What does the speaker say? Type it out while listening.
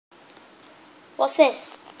What's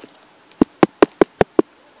this?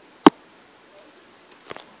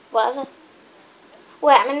 Whatever.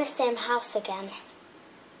 Wait, I'm in the same house again.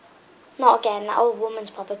 Not again, that old woman's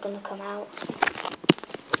probably going to come out.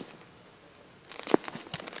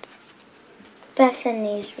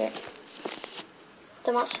 Bethany's room.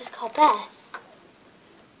 The monster's called Beth.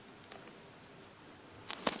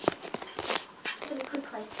 It's a good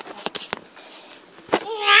place to go.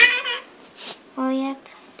 Oh yeah,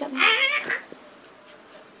 don't mind.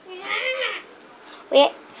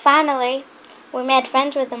 Finally, we made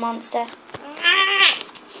friends with the monster.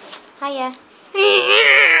 Hiya.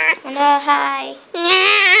 Hello, hi.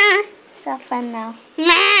 It's our friend now.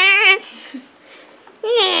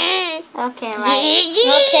 Okay, right.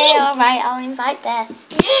 Okay, alright, I'll invite Beth.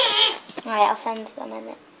 Alright, I'll send them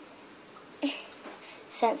in it.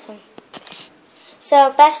 Send some.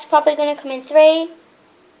 So, Beth's probably going to come in 3,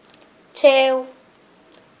 2,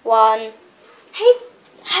 1. Hey,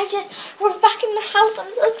 we're back in the house,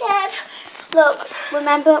 I'm so scared. Look,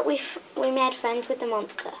 remember we made friends with the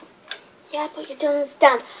monster. Yeah, but you don't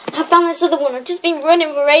understand. I found this other one, I've just been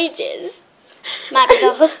running for ages. Might be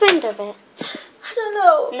the husband of it. I don't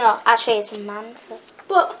know. No, actually it's a man, so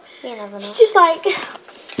but you never know. It's just like,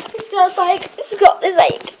 it's got this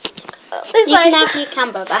like, you can have your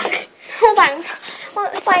camera back. Hold on. Well,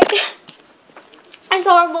 it's like, it's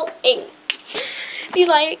horrible ink. He's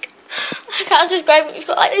like, I can't describe it. He's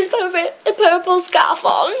got like this a purple scarf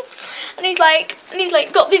on, and he's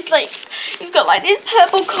got this like, he's got like this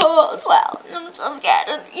purple coat as well. And I'm so scared.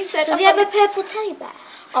 And he said, does he have a purple teddy bear?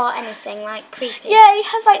 Or anything like creepy? Yeah, he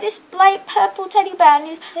has like this like purple teddy bear, and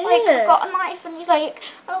he's like got a knife, and he's like,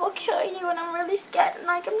 I will kill you, and I'm really scared, and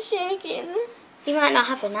like I'm shaking. He might not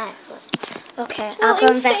have a knife, but okay, well, I'll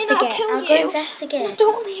go investigate. I'll go investigate. Well,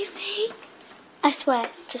 don't leave me. I swear,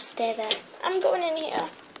 just stay there. I'm going in here.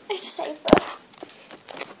 It's safer.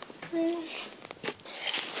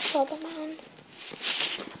 Saw the man.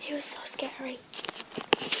 He was so scary.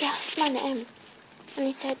 He asked my name, and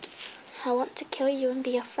he said, I want to kill you and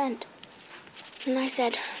be your friend. And I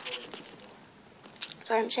said,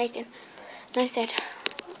 sorry, I'm shaking. And I said,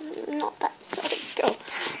 not that sort of girl.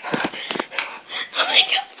 Oh my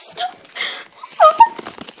God.